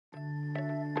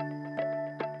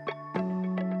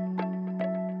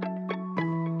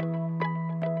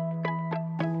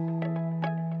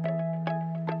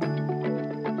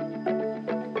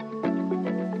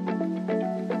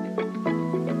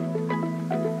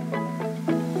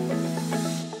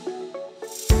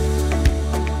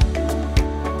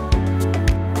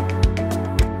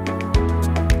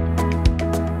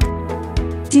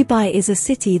Dubai is a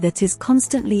city that is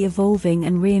constantly evolving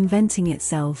and reinventing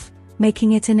itself,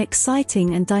 making it an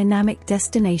exciting and dynamic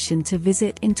destination to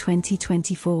visit in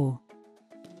 2024.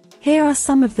 Here are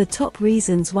some of the top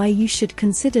reasons why you should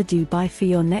consider Dubai for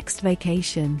your next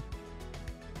vacation.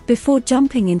 Before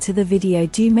jumping into the video,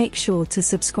 do make sure to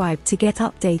subscribe to get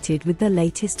updated with the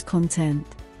latest content.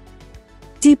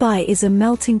 Dubai is a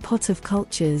melting pot of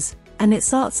cultures, and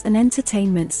its arts and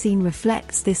entertainment scene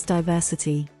reflects this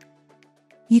diversity.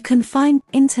 You can find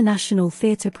international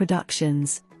theatre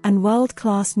productions and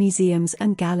world-class museums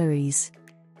and galleries.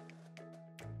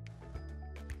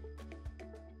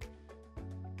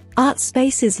 Art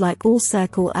spaces like All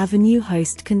Circle Avenue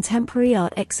host contemporary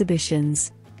art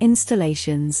exhibitions,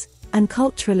 installations, and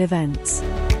cultural events.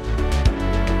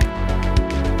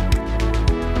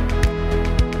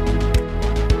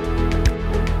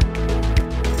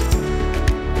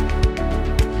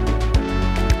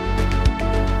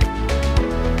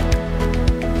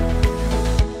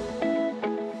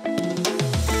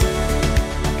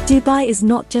 Dubai is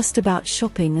not just about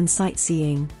shopping and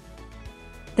sightseeing.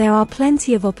 There are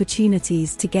plenty of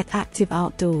opportunities to get active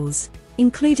outdoors,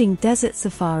 including desert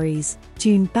safaris,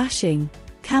 dune bashing,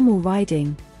 camel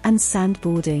riding, and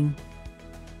sandboarding.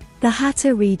 The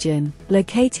Hatta region,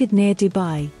 located near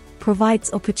Dubai,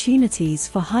 provides opportunities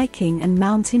for hiking and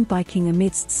mountain biking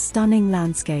amidst stunning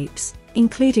landscapes,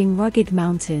 including rugged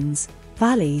mountains,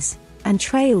 valleys, and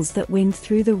trails that wind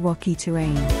through the rocky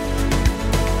terrain.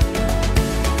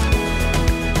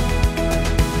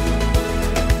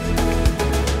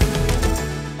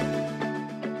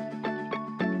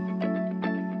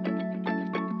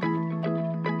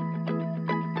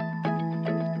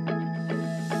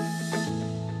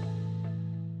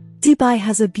 Dubai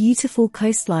has a beautiful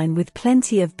coastline with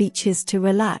plenty of beaches to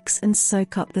relax and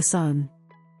soak up the sun.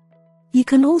 You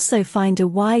can also find a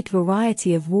wide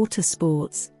variety of water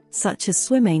sports, such as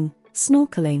swimming,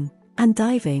 snorkeling, and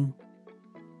diving.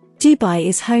 Dubai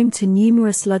is home to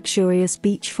numerous luxurious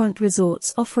beachfront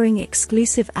resorts offering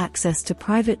exclusive access to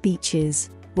private beaches,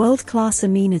 world-class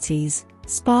amenities,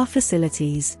 spa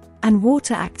facilities, and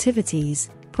water activities,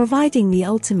 providing the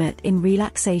ultimate in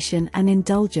relaxation and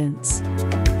indulgence.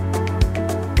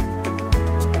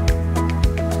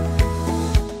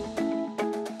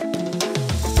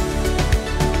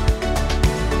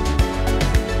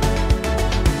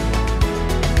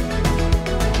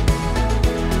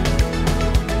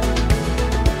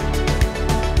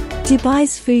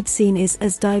 Dubai's food scene is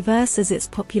as diverse as its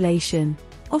population,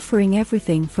 offering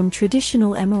everything from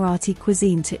traditional Emirati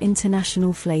cuisine to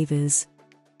international flavors.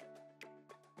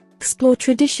 Explore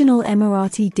traditional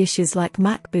Emirati dishes like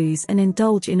makbous and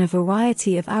indulge in a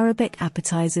variety of Arabic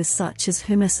appetizers such as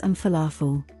hummus and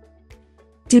falafel.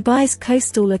 Dubai's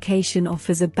coastal location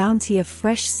offers a bounty of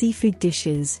fresh seafood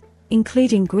dishes,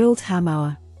 including grilled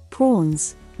hammour,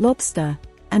 prawns, lobster,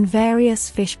 and various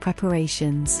fish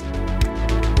preparations.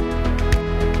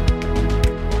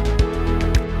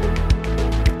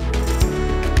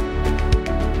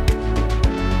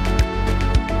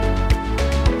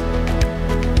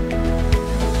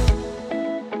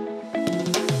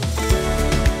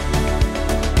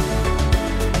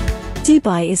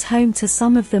 Dubai is home to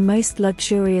some of the most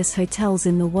luxurious hotels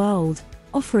in the world,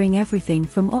 offering everything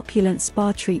from opulent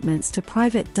spa treatments to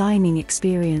private dining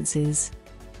experiences.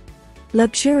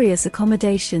 Luxurious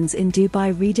accommodations in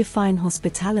Dubai redefine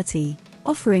hospitality,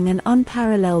 offering an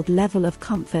unparalleled level of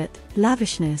comfort,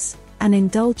 lavishness, and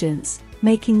indulgence,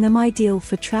 making them ideal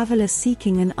for travelers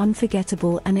seeking an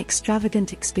unforgettable and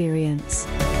extravagant experience.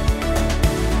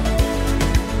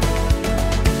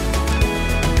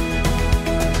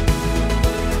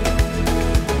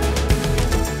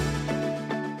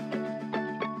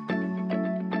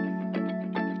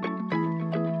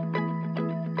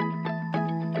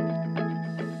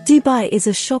 Dubai is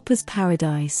a shopper's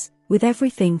paradise, with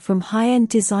everything from high-end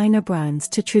designer brands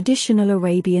to traditional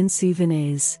Arabian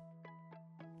souvenirs.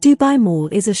 Dubai Mall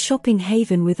is a shopping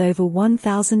haven with over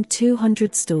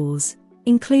 1,200 stores,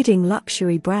 including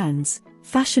luxury brands,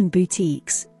 fashion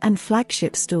boutiques, and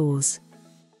flagship stores.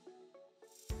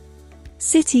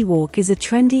 City Walk is a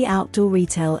trendy outdoor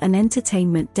retail and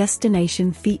entertainment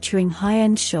destination featuring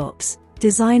high-end shops,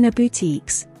 designer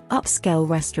boutiques, upscale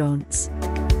restaurants.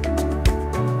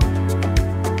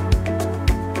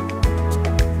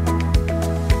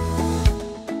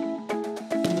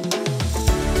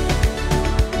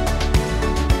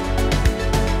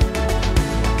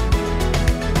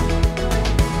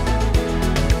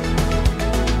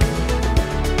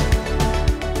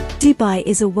 Dubai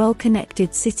is a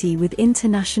well-connected city with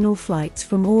international flights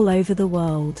from all over the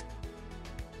world.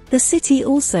 The city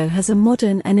also has a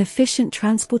modern and efficient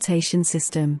transportation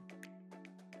system.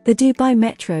 The Dubai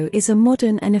Metro is a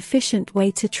modern and efficient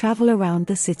way to travel around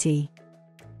the city.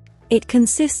 It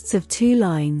consists of two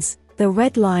lines, the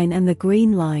Red Line and the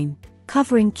Green Line,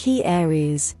 covering key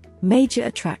areas, major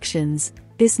attractions,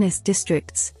 business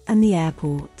districts, and the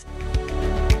airport.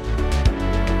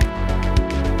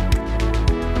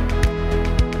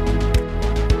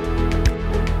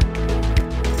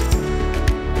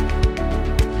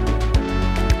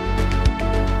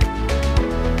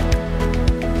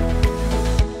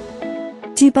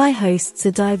 Dubai hosts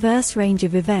a diverse range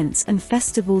of events and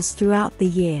festivals throughout the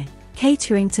year,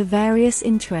 catering to various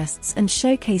interests and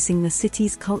showcasing the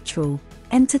city's cultural,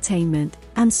 entertainment,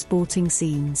 and sporting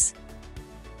scenes.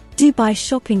 Dubai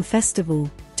Shopping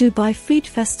Festival, Dubai Food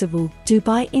Festival,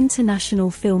 Dubai International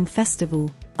Film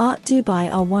Festival, Art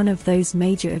Dubai are one of those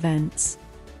major events.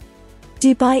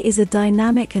 Dubai is a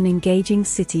dynamic and engaging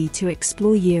city to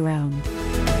explore year-round.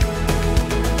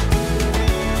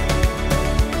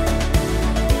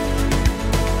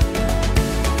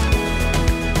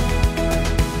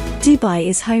 Dubai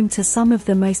is home to some of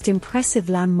the most impressive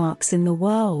landmarks in the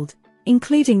world,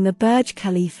 including the Burj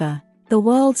Khalifa, the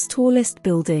world's tallest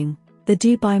building, the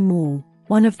Dubai Mall,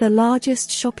 one of the largest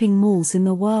shopping malls in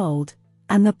the world,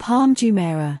 and the Palm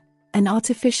Jumeirah, an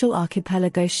artificial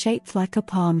archipelago shaped like a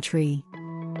palm tree.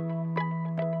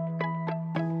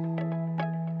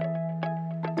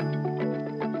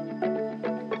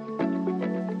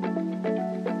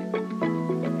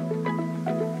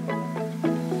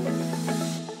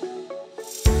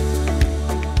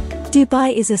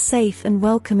 Dubai is a safe and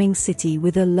welcoming city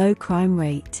with a low crime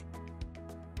rate.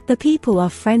 The people are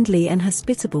friendly and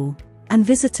hospitable, and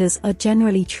visitors are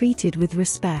generally treated with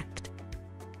respect.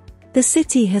 The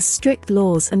city has strict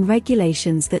laws and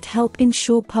regulations that help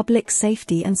ensure public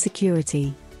safety and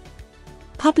security.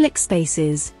 Public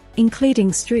spaces,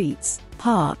 including streets,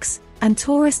 parks, and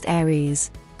tourist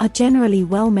areas, are generally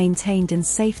well maintained and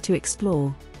safe to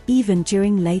explore, even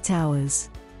during late hours.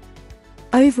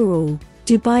 Overall,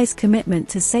 Dubai's commitment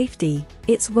to safety,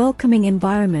 its welcoming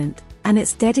environment, and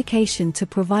its dedication to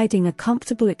providing a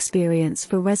comfortable experience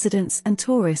for residents and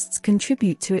tourists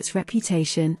contribute to its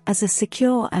reputation as a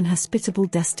secure and hospitable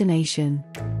destination.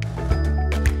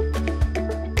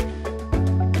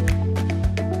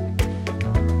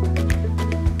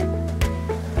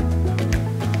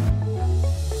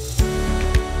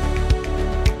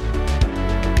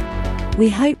 We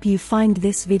hope you find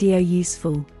this video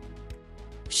useful.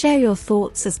 Share your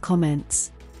thoughts as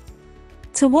comments.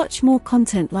 To watch more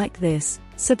content like this,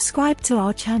 subscribe to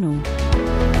our channel.